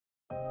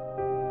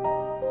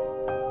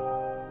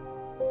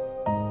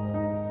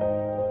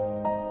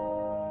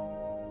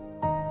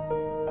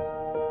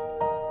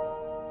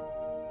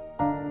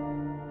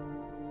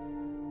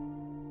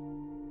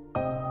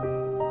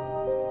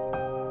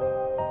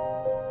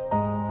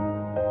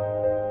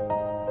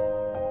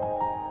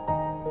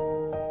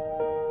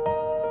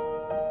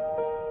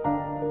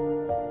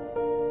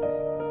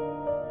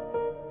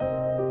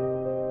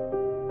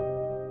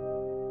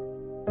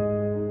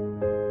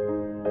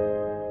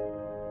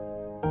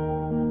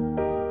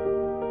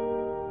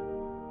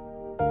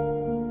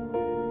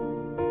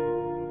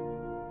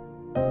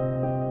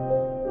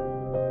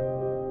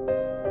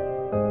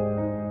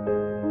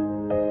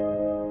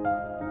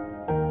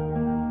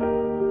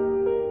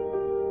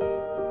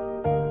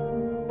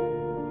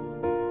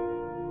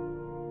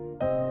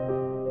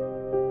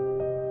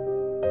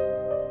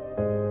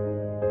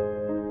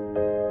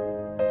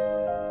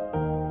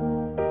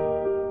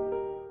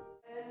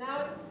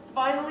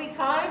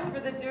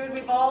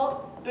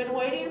been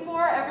waiting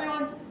for,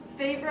 everyone's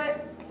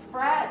favorite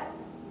frat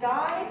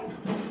guy,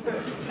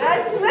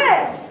 Matt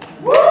Smith.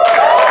 Woo!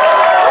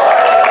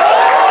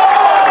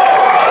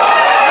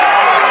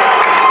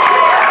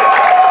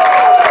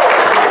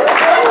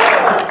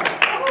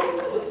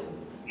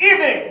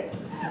 Evening!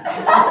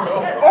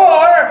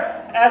 Or,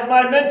 as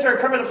my mentor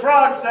Kermit the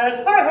Frog says,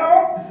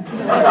 hi-ho!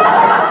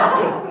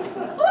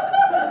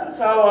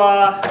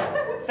 So,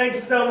 thank you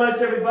so much,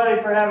 everybody,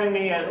 for having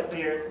me as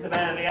the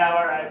man of the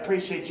hour. I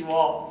appreciate you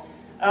all.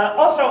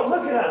 Also,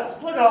 look at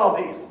us. Look at all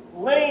these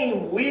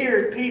lame,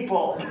 weird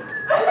people.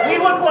 We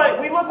look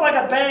like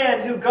a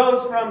band who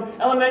goes from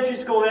elementary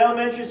school to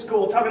elementary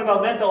school talking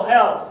about mental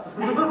health.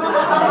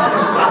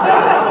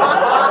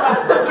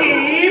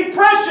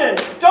 Depression.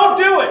 Don't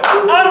do it.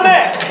 I'm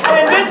Matt,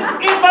 and this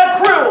is my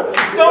crew.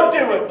 Don't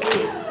do it,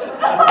 please.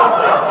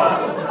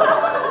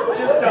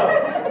 Just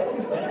don't.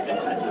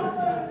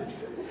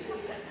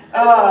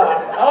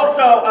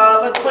 Also,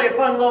 let's play a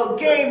fun little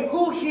game.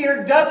 Who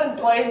here doesn't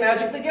play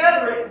Magic the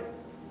Gathering?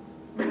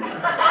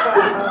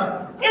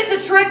 It's a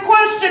trick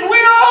question.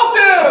 We all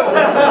do!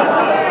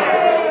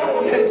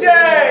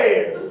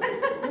 Yay!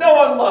 No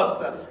one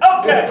loves us.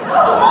 Okay.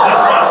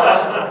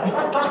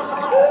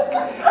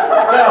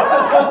 So,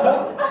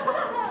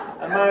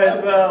 I might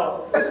as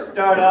well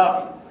start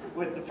off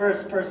with the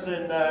first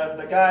person,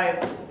 the guy,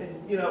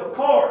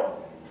 Cord.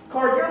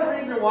 Cord, you're the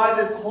reason why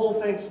this whole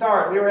thing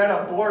started. We were at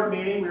a board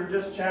meeting, we were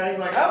just chatting,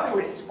 like, how can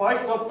we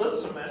spice up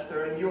this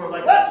semester? And you were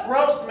like, let's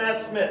roast Matt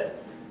Smith.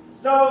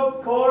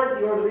 So, Cord,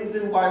 you're the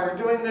reason why we're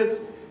doing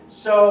this.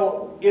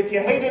 So, if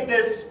you hated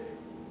this,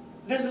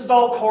 this is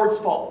all Cord's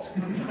fault.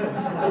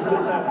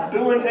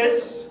 Boo and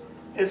hiss,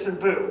 hiss and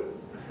boo.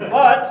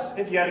 But,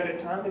 if you had a good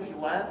time, if you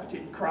laughed,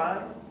 you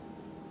cried,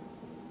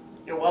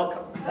 you're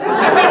welcome.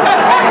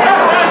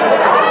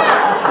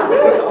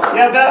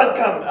 You're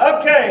welcome.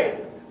 Okay.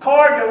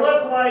 Cord, you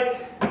look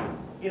like,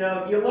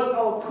 you look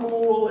all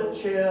cool and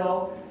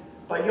chill,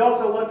 but you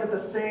also look at the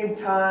same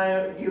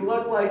time, you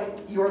look like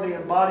you're the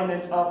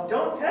embodiment of,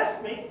 don't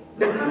test me.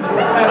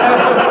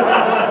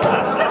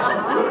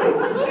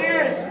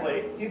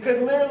 Seriously, you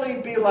could literally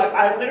be like,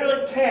 I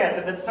literally can't,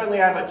 and then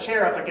suddenly I have a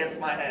chair up against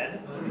my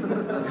head.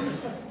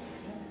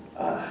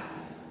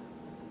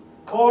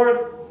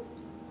 Cord,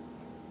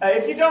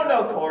 if you don't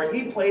know Cord,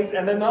 he plays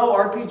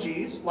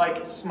MMORPGs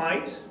like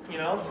Smite,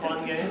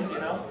 fun games,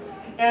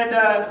 And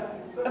a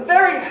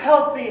very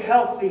healthy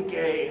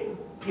game.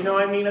 A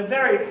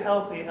very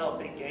healthy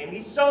game.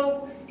 He's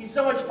so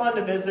much fun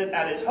to visit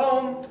at his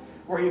home,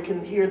 where you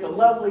can hear the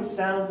lovely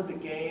sounds of the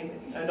game,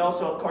 and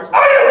also, of course,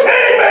 are you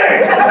kidding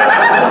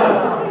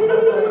me?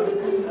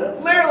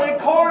 Literally,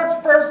 Cord's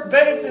first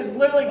base is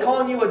literally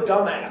calling you a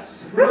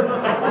dumbass.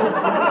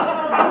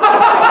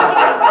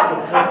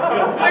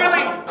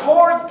 Literally,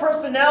 Cord's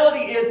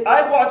personality is,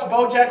 I watch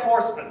BoJack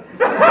Horseman.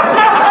 That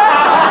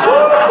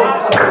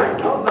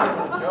was not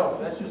even a joke,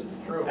 that's just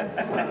true.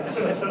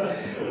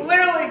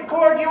 Literally,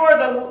 Cord, you are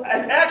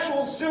an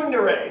actual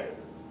tsundere.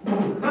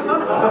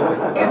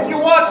 If you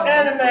watch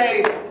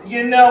anime,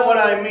 you know what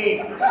I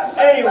mean.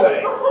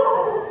 Anyway,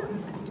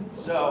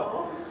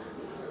 so,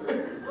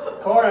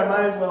 Cord, I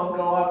might as well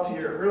go up to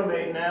your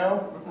roommate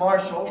now,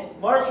 Marshall.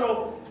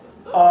 Marshall,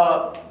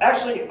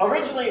 actually,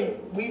 originally,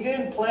 we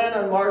didn't plan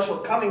on Marshall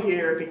coming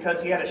here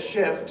because he had a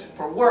shift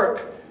for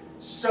work.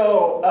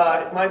 So,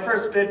 my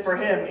first bid for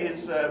him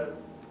is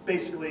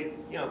basically,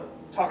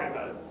 talking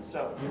about it.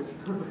 So,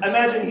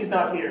 imagine he's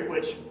not here,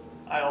 which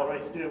I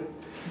always do.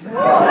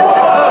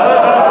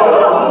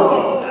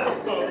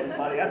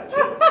 Buddy, I'm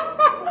kidding.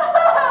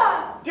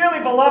 Dearly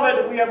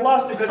beloved, we have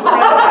lost a good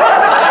friend.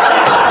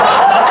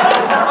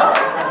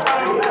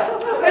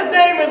 His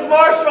name is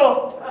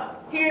Marshall.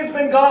 He has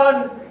been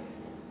gone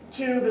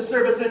to the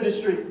service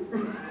industry.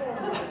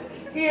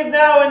 He is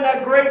now in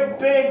that great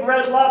big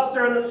red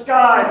lobster in the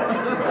sky,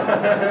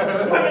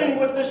 swimming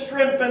with the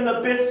shrimp and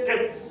the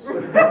biscuits.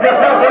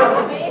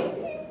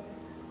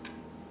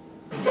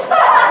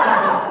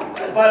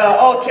 But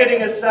all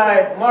kidding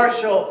aside,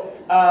 Marshall's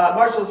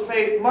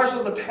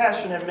a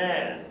passionate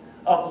man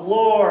of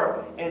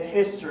lore and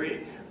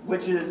history,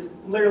 which is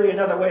literally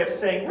another way of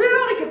saying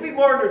reality can be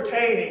more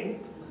entertaining.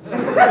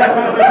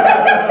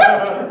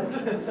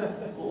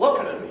 Look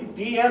at him, he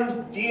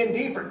DMs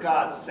D&D for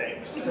God's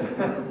sakes.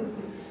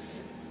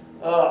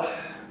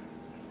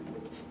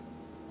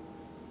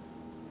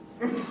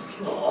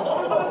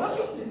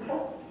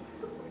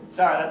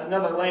 Sorry, that's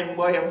another lame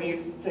way of me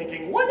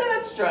thinking, what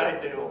else should I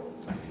do?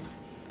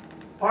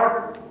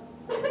 Parker.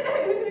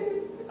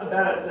 I'm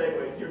bad at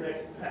segues, you're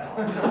next pal.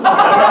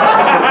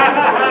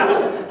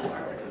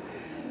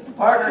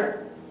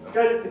 Parker,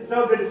 it's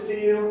so good to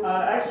see you.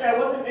 Actually, I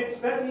wasn't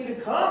expecting you to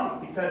come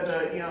because,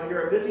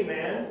 you're a busy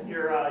man.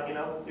 You're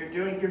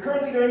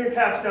currently doing your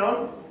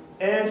capstone,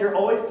 and you're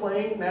always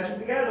playing Magic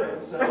the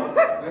Gathering, so.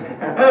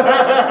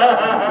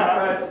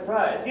 Surprise,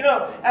 surprise.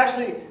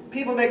 Actually,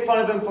 people make fun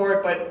of him for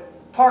it, but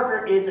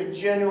Parker is a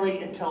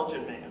genuinely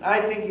intelligent man.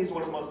 I think he's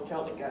one of the most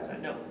intelligent guys I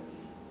know.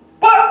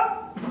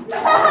 But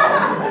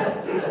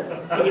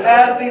He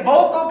has the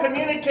vocal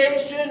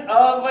communication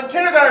of a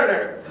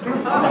kindergartner.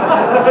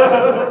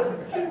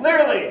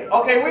 Literally.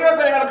 Okay, we are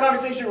going to have a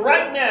conversation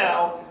right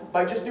now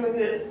by just doing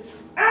this.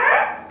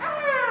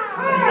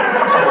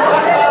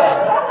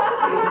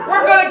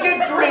 We're going to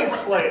get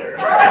drinks later.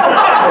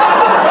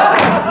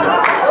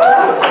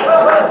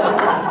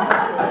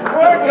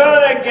 We're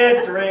going to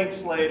get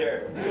drinks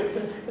later.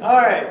 All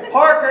right,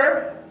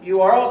 Parker,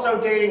 you are also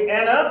dating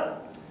Anna,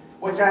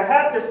 which I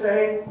have to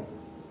say,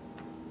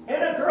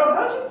 Anna, girl,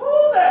 how'd you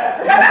pull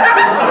that?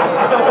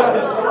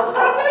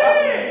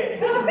 Hey!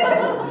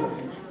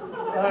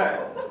 All right.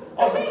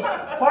 Also,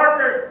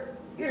 Parker,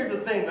 here's the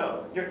thing,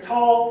 though. You're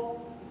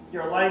tall,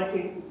 you're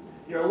lanky,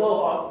 you're a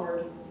little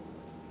awkward.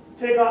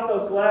 Take off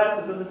those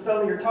glasses and then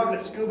suddenly you're talking to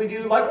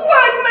Scooby-Doo like,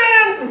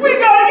 "White man, we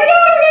gotta get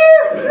out of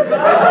here!"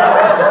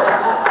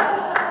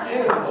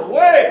 Jeez,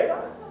 away!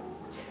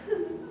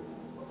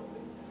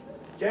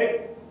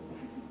 Jake,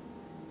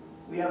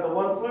 we have the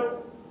one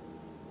slip.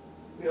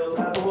 We also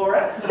have the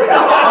Lorex.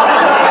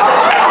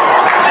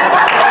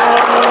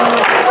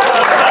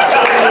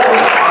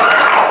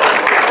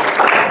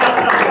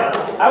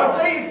 I would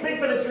say you speak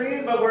for the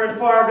trees, but we're in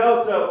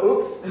Fargo, so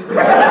oops.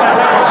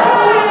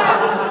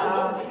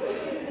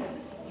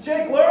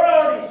 Jake, Laura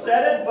already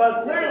said it,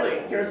 but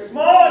literally, you're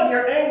small and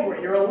you're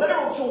angry. You're a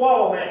literal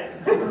Chihuahua man.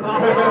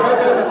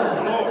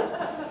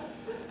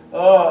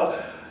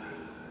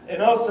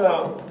 And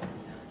also,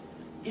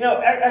 you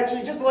know,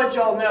 actually, just to let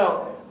y'all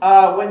know,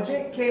 when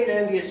Jake came to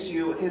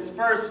NDSU, his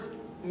first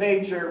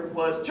major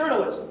was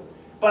journalism.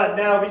 But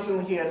now,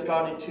 recently, he has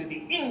gone into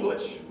the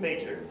English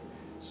major.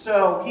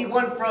 So he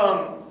went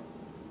from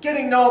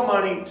getting no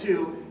money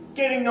to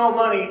getting no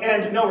money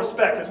and no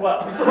respect as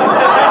well.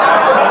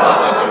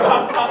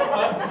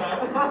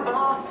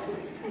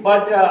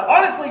 But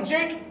honestly,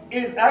 Jake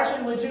is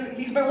actually legit.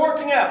 He's been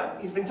working out.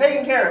 He's been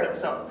taking care of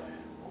himself,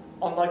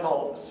 unlike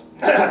all of us.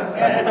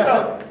 And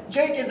so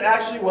Jake is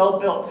actually well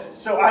built.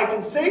 So I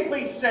can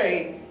safely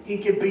say he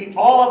could beat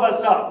all of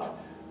us up,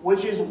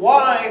 which is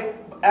why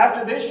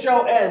after this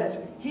show ends,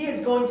 he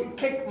is going to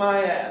kick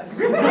my ass.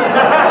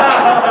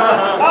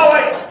 Oh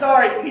wait,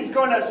 sorry, he's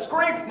going to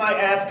scrape my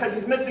ass because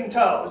he's missing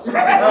toes. All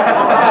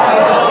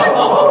right.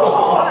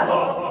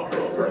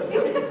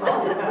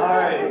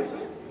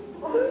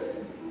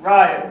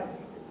 Ryan,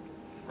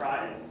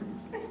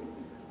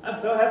 I'm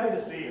so happy to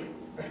see you.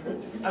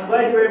 I'm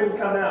glad you were able to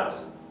come out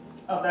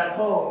of that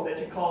home that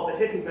you call the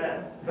hippie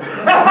bed.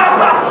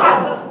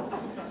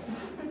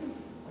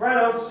 Ryan,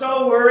 I was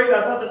so worried,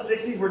 I thought the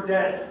 60s were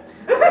dead.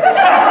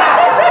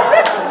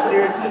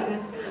 Seriously.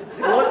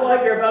 You look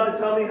like you're about to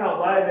tell me how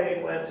Live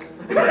Aid went.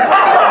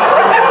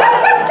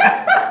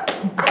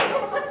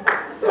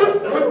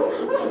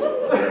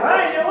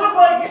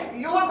 Ryan,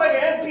 you look like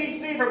an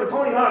NPC from a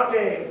Tony Hawk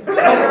game.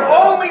 Your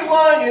only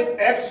line is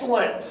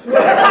excellent.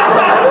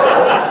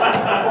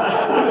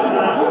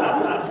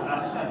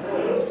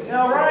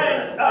 Now,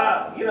 Ryan,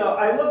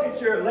 I look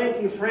at your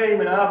lanky frame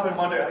and I often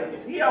wonder,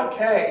 is he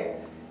okay?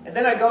 And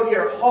then I go to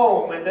your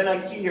home, and then I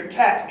see your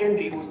cat,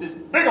 Indy, who's this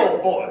big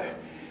old boy.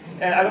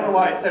 And I don't know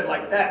why I said it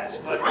like that,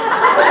 but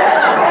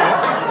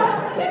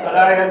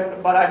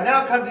I've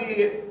now come to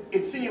the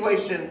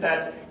insinuation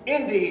that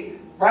Indy,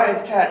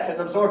 Ryan's cat, has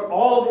absorbed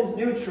all of his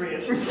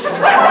nutrients.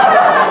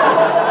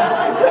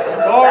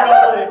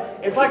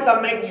 It's like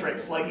the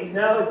Matrix, like he's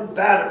now his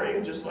battery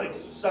and just like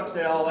sucks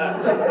in all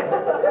that.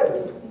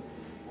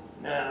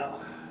 Now,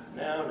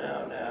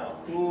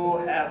 who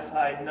have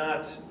I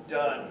not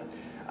done?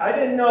 I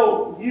didn't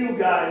know you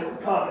guys were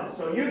coming,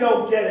 so you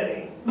don't get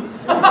any. Boom,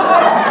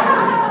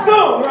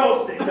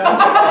 roasting. I'll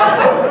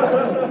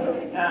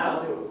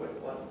do a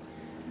quick one.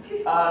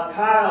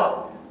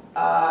 Kyle,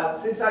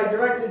 since I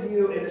directed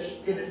you in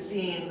a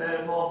scene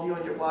that involved you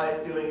and your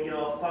wife doing,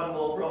 a fun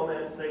little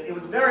romance thing, it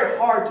was very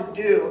hard to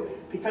do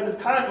because it's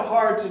kind of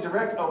hard to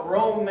direct a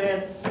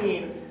romance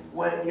scene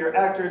when your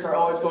actors are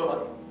always going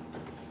like.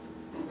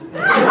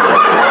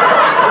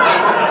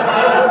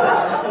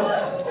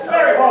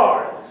 Very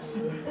hard.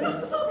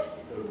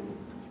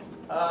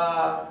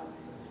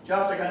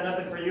 Josh, I got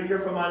nothing for you. You're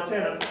from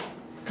Montana.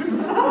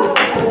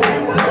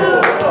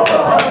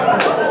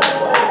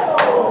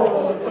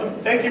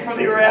 Thank you for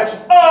the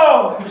reactions.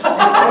 Oh!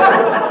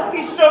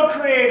 He's so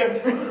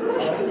creative.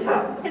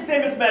 His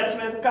name is Matt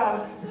Smith.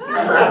 God.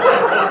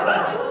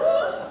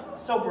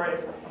 So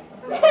brave.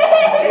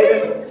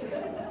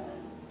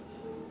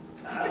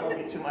 I love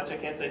you too much. I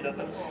can't say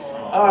nothing.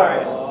 All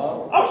right.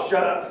 Oh,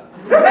 shut up.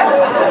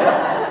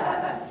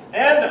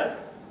 Anna.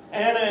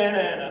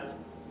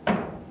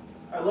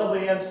 Our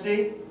lovely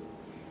MC.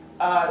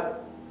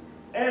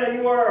 Anna,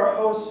 you are our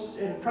host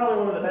and probably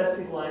one of the best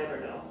people I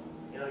ever know.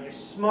 You're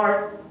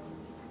smart,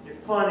 you're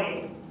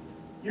funny,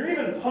 you're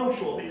even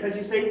punctual because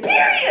you say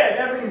period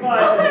every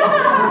 5 minutes.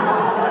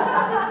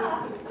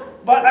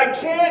 But I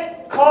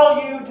can't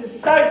call you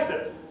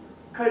decisive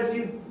because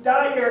you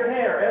dye your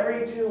hair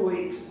every 2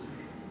 weeks.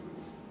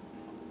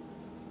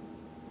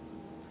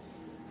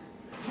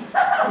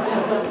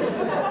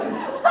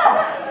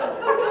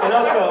 And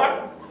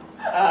also,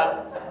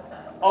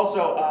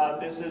 Also,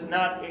 this is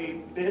not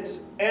a bit.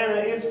 Anna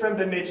is from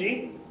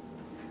Bemidji.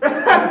 And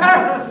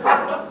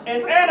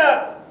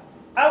Anna,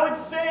 I would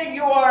say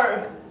you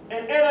are,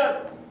 and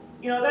Anna,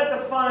 you know, that's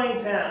a fine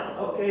town,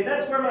 okay?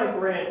 That's where my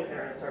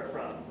grandparents are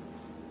from.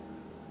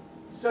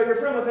 So you're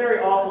from a very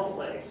awful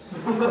place.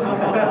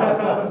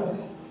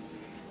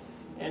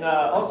 And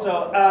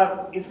also,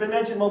 it's been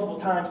mentioned multiple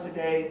times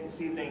today,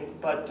 this evening,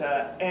 but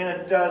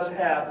Anna does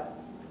have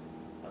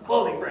a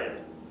clothing brand.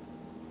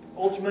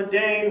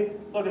 Ultramundane,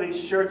 look at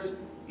these shirts.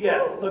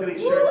 Yeah, look at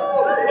these shirts.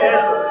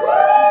 And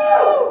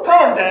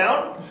calm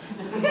down.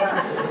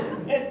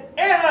 And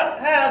Anna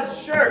has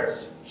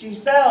shirts. She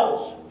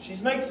sells. She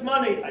makes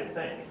money, I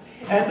think.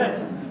 And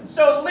then,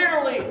 so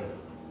literally,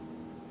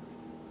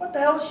 what the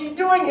hell is she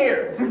doing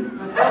here?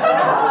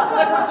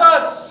 Like with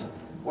us.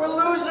 We're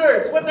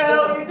losers. What the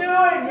hell are you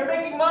doing? You're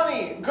making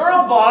money.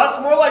 Girl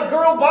boss, more like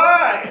girl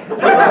bye.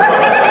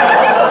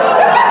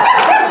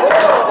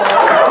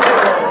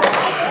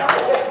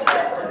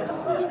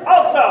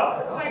 Also,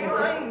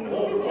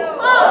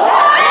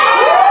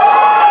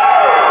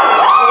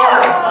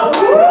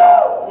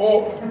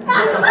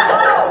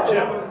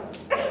 Jim.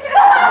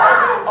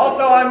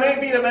 Also, I may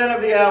be the man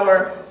of the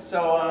hour,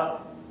 so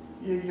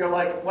you're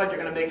like, what, you're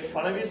going to make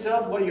fun of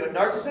yourself? What are you, a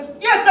narcissist?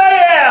 Yes, I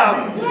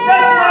am!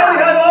 That's why we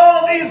have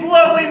all these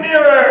lovely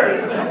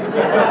mirrors!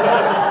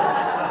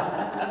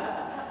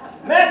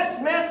 Matt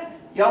Smith,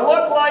 you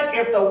look like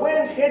if the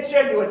wind hit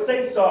you, you would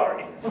say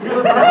sorry.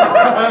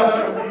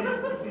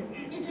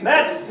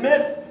 Matt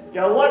Smith,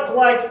 you look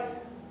like...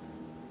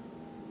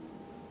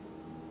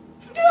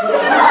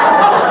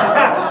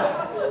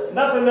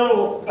 Nothing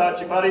notable about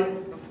you, buddy.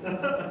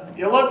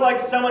 You look like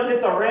someone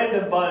hit the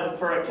random button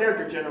for a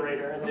character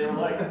generator, and they were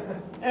like,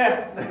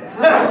 eh.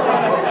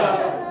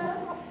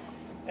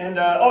 And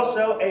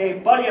also, a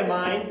buddy of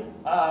mine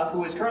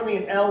who is currently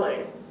in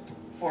LA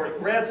for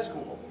grad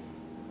school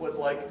was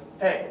like,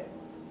 hey,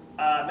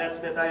 Matt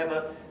Smith, I have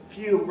a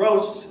few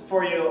roasts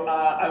for you.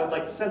 I would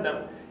like to send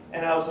them.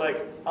 And I was like,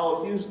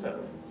 I'll use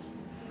them.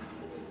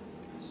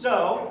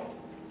 So,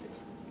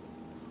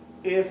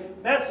 if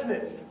Matt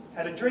Smith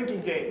had a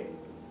drinking game,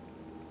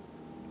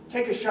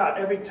 take a shot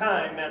every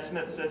time Matt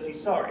Smith says he's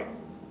sorry.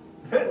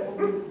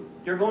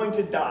 You're going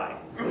to die.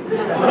 All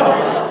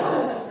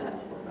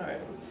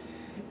right.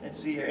 Let's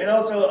see here. And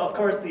also, of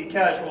course, the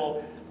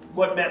casual,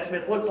 what Matt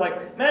Smith looks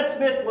like. Matt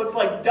Smith looks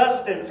like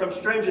Dustin from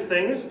Stranger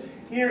Things.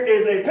 Here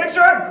is a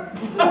picture.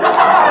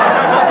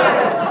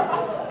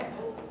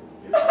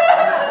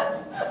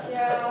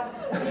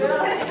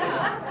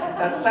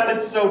 That sounded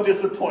so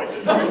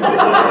disappointed.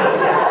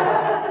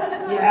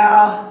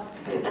 Yeah.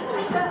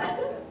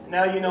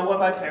 Now you know what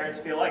my parents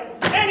feel like.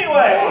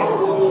 Anyway!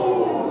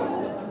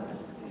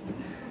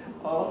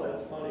 Oh,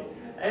 that's funny.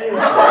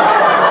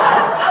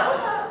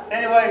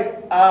 Anyway,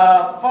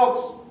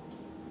 folks,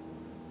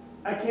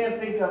 I can't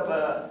think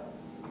of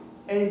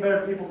any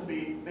better people to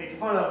be made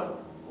fun of,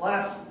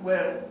 laughed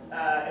with,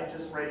 and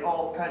just raise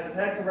all kinds of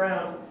heck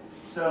around.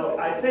 So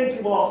I thank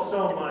you all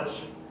so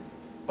much.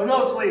 But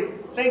mostly,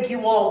 thank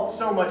you all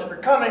so much for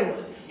coming,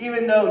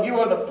 even though you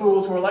are the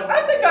fools who are like,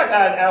 I think I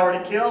got an hour to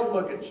kill.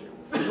 Look at you.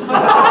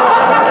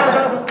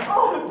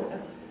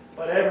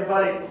 But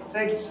everybody,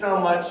 thank you so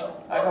much.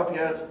 I hope you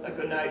had a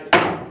good night.